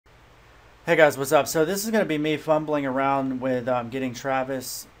Hey guys, what's up? So this is going to be me fumbling around with getting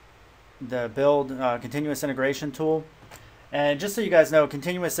Travis the build continuous integration tool. And just so you guys know,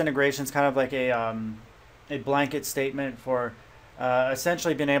 continuous integration is kind of like a blanket statement for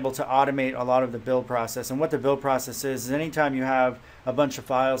essentially being able to automate a lot of the build process. And what the build process is anytime you have a bunch of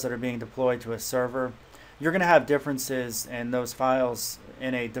files that are being deployed to a server, you're going to have differences in those files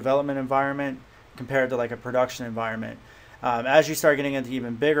in a development environment compared to like a production environment. As you start getting into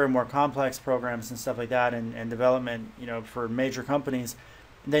even bigger, more complex programs and stuff like that, and development, for major companies,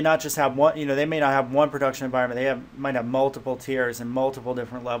 they not just have one. They may not have one production environment. Might have multiple tiers and multiple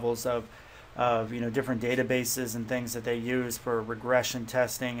different levels of different databases and things that they use for regression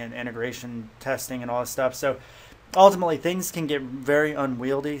testing and integration testing and all this stuff. So ultimately, things can get very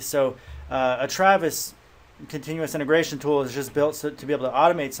unwieldy. So a Travis continuous integration tool is just built to be able to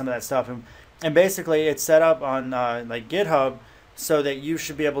automate some of that stuff. And basically, it's set up on like GitHub so that you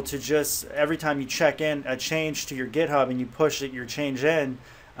should be able to just, every time you check in a change to your GitHub and you push your change in,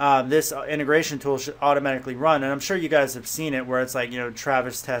 this integration tool should automatically run. And I'm sure you guys have seen it where it's like,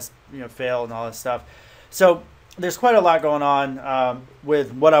 Travis test, fail and all this stuff. So there's quite a lot going on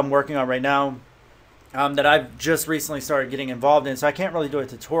with what I'm working on right now that I've just recently started getting involved in. So I can't really do a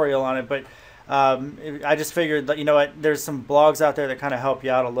tutorial on it, but I just figured that, there's some blogs out there that kind of help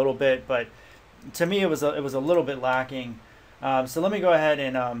you out a little bit, but to me, it was a little bit lacking. So let me go ahead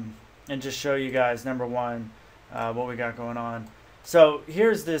and just show you guys, number one, what we got going on. So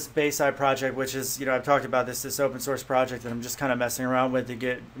here's this Bayside project, which is, I've talked about this open source project that I'm just kind of messing around with to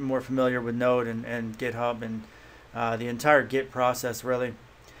get more familiar with Node and GitHub and the entire Git process, really.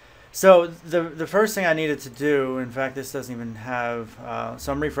 So the first thing I needed to do, in fact, this doesn't even have,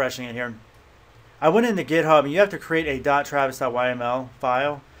 so I'm refreshing it here. I went into GitHub, and you have to create a .travis.yml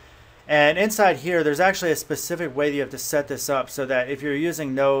file. And inside here, there's actually a specific way that you have to set this up so that if you're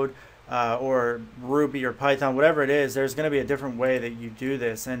using Node or Ruby or Python, whatever it is, there's going to be a different way that you do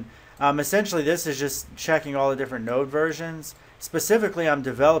this. And essentially, this is just checking all the different Node versions. Specifically, I'm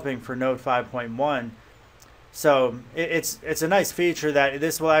developing for Node 5.1. So it's a nice feature that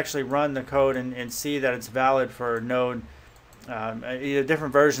this will actually run the code and see that it's valid for Node,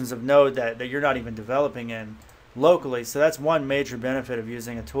 different versions of Node that you're not even developing in locally. So that's one major benefit of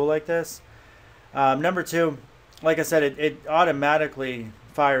using a tool like this. Number two, like I said, it automatically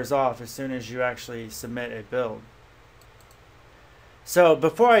fires off as soon as you actually submit a build. So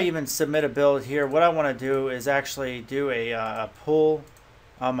before I even submit a build here, what I want to do is actually do a pull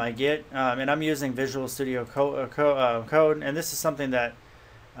on my Git, and I'm using Visual Studio Code, and this is something that,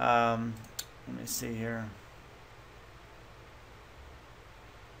 let me see here.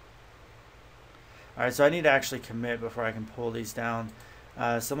 Alright, so I need to actually commit before I can pull these down.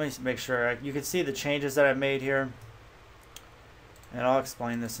 So let me make sure. You can see the changes that I've made here. And I'll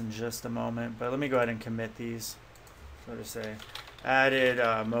explain this in just a moment. But let me go ahead and commit these. So to say, added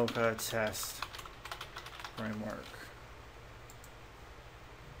Mocha test framework.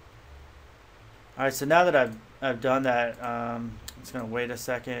 Alright, so now that I've done that, it's going to wait a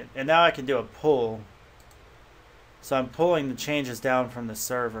second. And now I can do a pull. So I'm pulling the changes down from the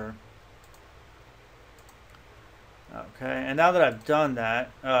server. Okay, and now that I've done that,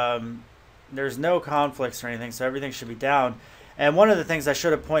 there's no conflicts or anything, so everything should be down. And one of the things I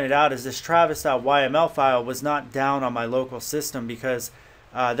should have pointed out is this travis.yml file was not down on my local system because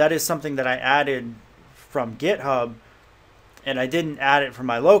that is something that I added from GitHub, and I didn't add it from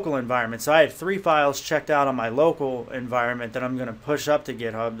my local environment. So I had 3 files checked out on my local environment that I'm going to push up to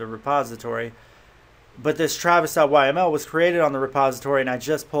GitHub, the repository. But this travis.yml was created on the repository, and I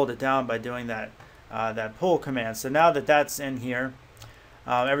just pulled it down by doing that pull command. So now that that's in here,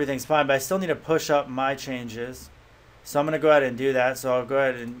 everything's fine, but I still need to push up my changes. So I'm going to go ahead and do that. So I'll go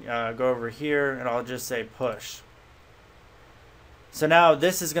ahead and go over here, and I'll just say push. So now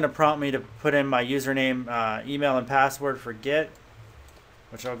this is going to prompt me to put in my username, email, and password for Git,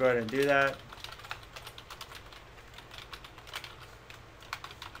 which I'll go ahead and do that.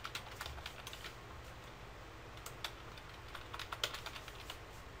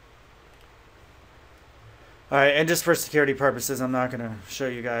 Alright, and just for security purposes, I'm not going to show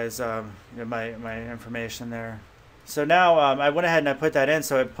you guys my information there. So now I went ahead and I put that in,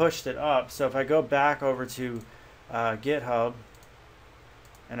 so it pushed it up. So if I go back over to GitHub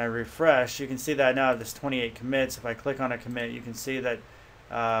and I refresh, you can see that now I have this 28 commits. If I click on a commit, you can see that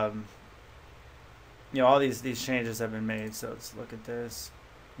all these changes have been made. So let's look at this.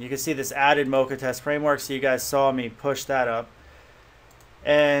 You can see this added Mocha test framework. So you guys saw me push that up.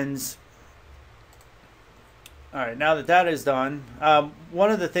 And Alright, now that that is done,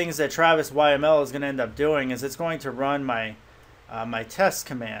 one of the things that Travis YML is going to end up doing is it's going to run my test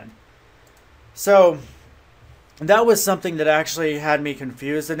command. So that was something that actually had me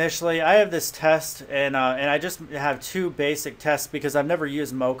confused initially. I have this test, and I just have two basic tests because I've never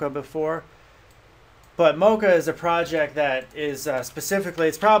used Mocha before. But Mocha is a project that is specifically,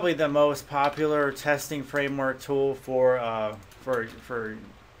 it's probably the most popular testing framework tool for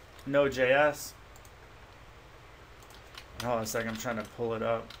Node.js. Hold on a second, I'm trying to pull it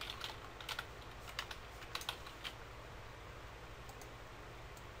up.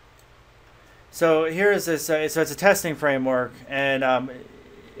 So here is this, so it's a testing framework, and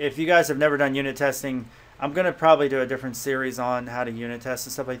if you guys have never done unit testing, I'm going to probably do a different series on how to unit test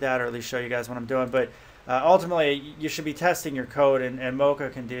and stuff like that, or at least show you guys what I'm doing. But ultimately, you should be testing your code, and Mocha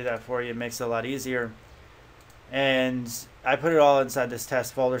can do that for you. It makes it a lot easier. And I put it all inside this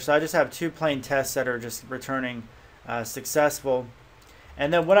test folder. So I just have two plain tests that are just returning successful.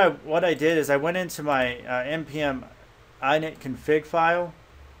 And then what I did is I went into my npm init config file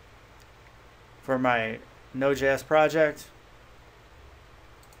for my Node.js project.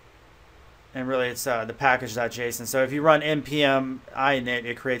 And really it's the package.json. So if you run npm init,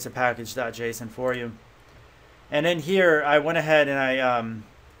 it creates a package.json for you. And in here, I went ahead and I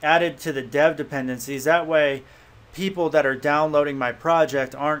added to the dev dependencies. That way, people that are downloading my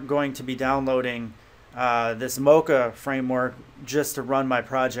project aren't going to be downloading this Mocha framework just to run my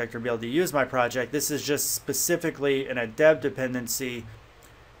project or be able to use my project. This is just specifically in a dev dependency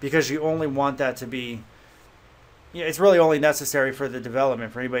because you only want that to be, it's really only necessary for the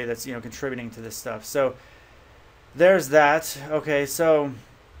development, for anybody that's contributing to this stuff. So there's that. Okay, so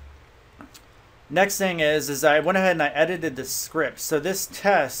next thing is I went ahead and I edited the script. So this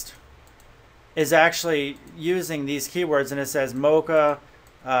test is actually using these keywords, and it says Mocha,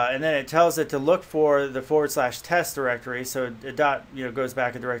 and then it tells it to look for the /test directory. So it goes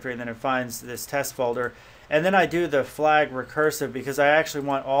back a directory, and then it finds this test folder. And then I do the flag recursive because I actually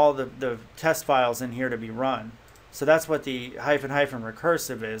want all the test files in here to be run. So that's what the --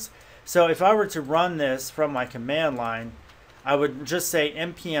 recursive is. So if I were to run this from my command line, I would just say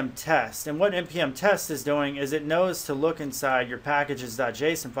npm test. And what npm test is doing is it knows to look inside your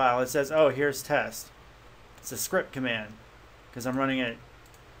packages.json file. It says, oh, here's test. It's a script command because I'm running it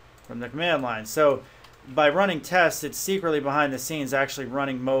from the command line. So by running test, it's secretly behind the scenes actually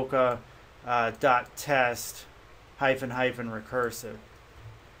running Mocha .test -- recursive.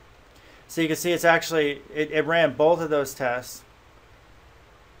 So you can see it's actually, it ran both of those tests.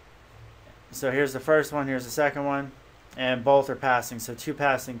 So here's the first one, here's the second one, and both are passing, so two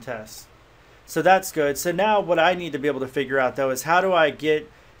passing tests. So that's good. So now what I need to be able to figure out though is how do I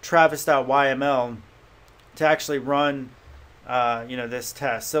get Travis.yml to actually run this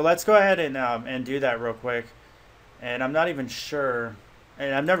test. So let's go ahead and do that real quick. And I'm not even sure,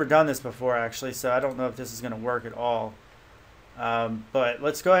 and I've never done this before actually, so I don't know if this is going to work at all. But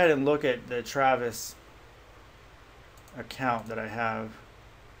let's go ahead and look at the Travis account that I have.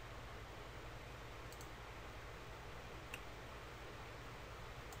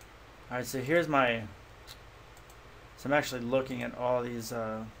 Alright, so here's my, so I'm actually looking at all these,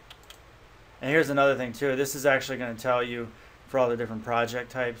 and here's another thing too. This is actually going to tell you for all the different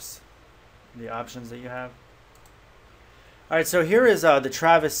project types, the options that you have. Alright, so here is the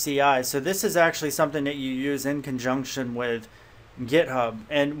Travis CI. So this is actually something that you use in conjunction with GitHub.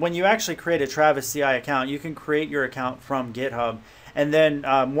 And when you actually create a Travis CI account, you can create your account from GitHub. And then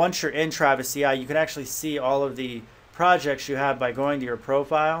once you're in Travis CI, you can actually see all of the projects you have by going to your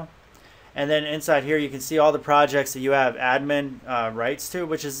profile. And then inside here, you can see all the projects that you have admin rights to,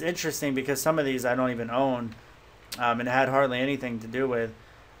 which is interesting because some of these I don't even own and had hardly anything to do with.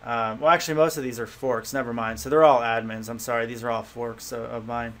 Well, actually, most of these are forks. Never mind. So they're all admins. I'm sorry. These are all forks of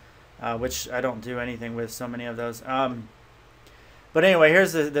mine, which I don't do anything with, so many of those. But anyway,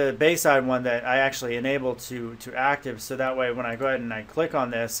 here's the Bayside one that I actually enabled to active. So that way, when I go ahead and I click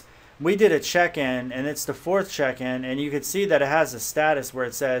on this, we did a check-in, and it's the 4th check-in. And you can see that it has a status where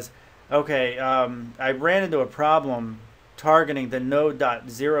it says, okay, I ran into a problem targeting the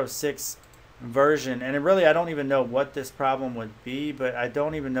Node.06 version, and I don't even know what this problem would be, but I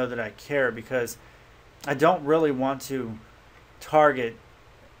don't even know that I care because I don't really want to target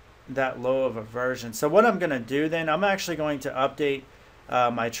that low of a version. So what I'm going to do then, I'm actually going to update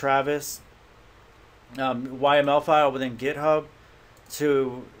my Travis YML file within GitHub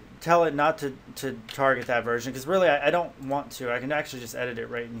to tell it not to target that version, because really I don't want to. I can actually just edit it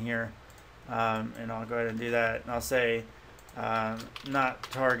right in here, and I'll go ahead and do that, and I'll say not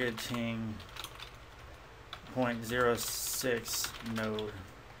targeting 0.06 node.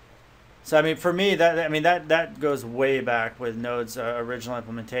 So I mean, for me, that goes way back with Node's original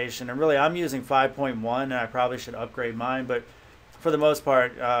implementation, and really I'm using 5.1, and I probably should upgrade mine. But for the most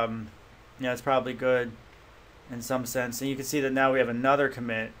part, Yeah, it's probably good in some sense. And you can see that now we have another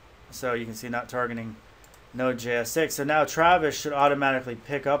commit. So you can see not targeting Node.js6. So now Travis should automatically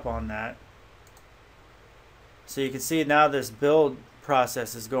pick up on that. So you can see now this build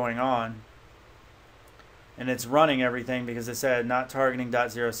process is going on. And it's running everything because it said not targeting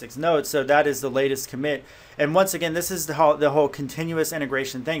 .06 node. So that is the latest commit. And once again, this is the whole continuous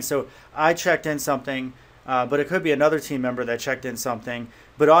integration thing. So I checked in something, but it could be another team member that checked in something.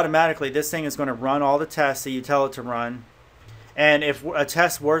 But automatically, this thing is going to run all the tests that you tell it to run. And if a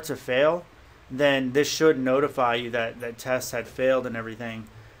test were to fail, then this should notify you that tests had failed and everything.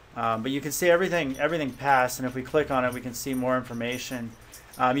 But you can see everything passed. And if we click on it, we can see more information.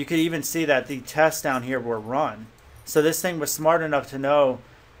 You could even see that the tests down here were run. So this thing was smart enough to know,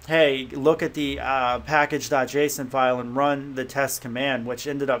 hey, look at the package.json file and run the test command, which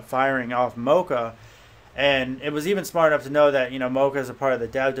ended up firing off Mocha. And it was even smart enough to know that, you know, Mocha is a part of the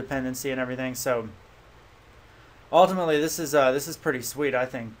dev dependency and everything. So ultimately, this is pretty sweet, I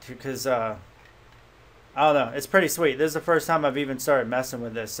think, because I don't know. It's pretty sweet. This is the first time I've even started messing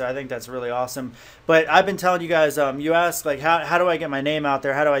with this, so I think that's really awesome. But I've been telling you guys, you ask, like, how do I get my name out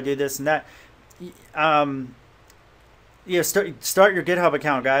there? How do I do this and that? Yeah, start your GitHub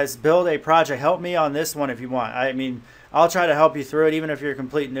account, guys. Build a project. Help me on this one if you want. I mean, I'll try to help you through it, even if you're a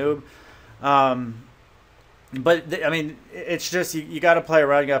complete noob. But, I mean, it's just, you got to play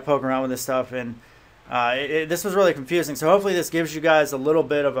around. You got to poke around with this stuff, and this was really confusing. So hopefully this gives you guys a little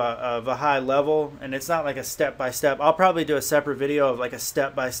bit of a high level, and it's not like a step-by-step. I'll probably do a separate video of like a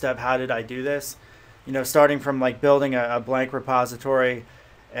step-by-step how did I do this, you know, starting from like building a blank repository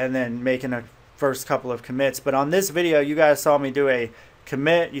and then making a first couple of commits. But on this video, you guys saw me do a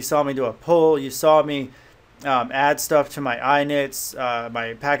commit, you saw me do a pull, you saw me add stuff to my inits,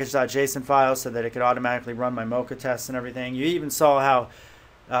 my package.json file so that it could automatically run my Mocha tests and everything. You even saw how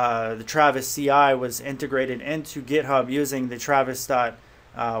the Travis CI was integrated into GitHub using the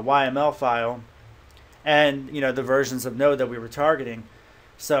Travis.yml file and, you know, the versions of Node that we were targeting.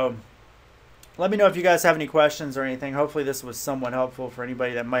 So let me know if you guys have any questions or anything. Hopefully this was somewhat helpful for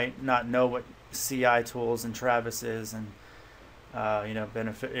anybody that might not know what CI tools and Travis is and you know,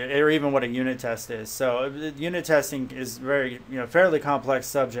 benefit, or even what a unit test is. So unit testing is very, you know, fairly complex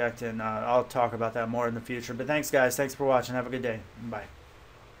subject, and I'll talk about that more in the future. But thanks guys, thanks for watching. Have a good day. Bye.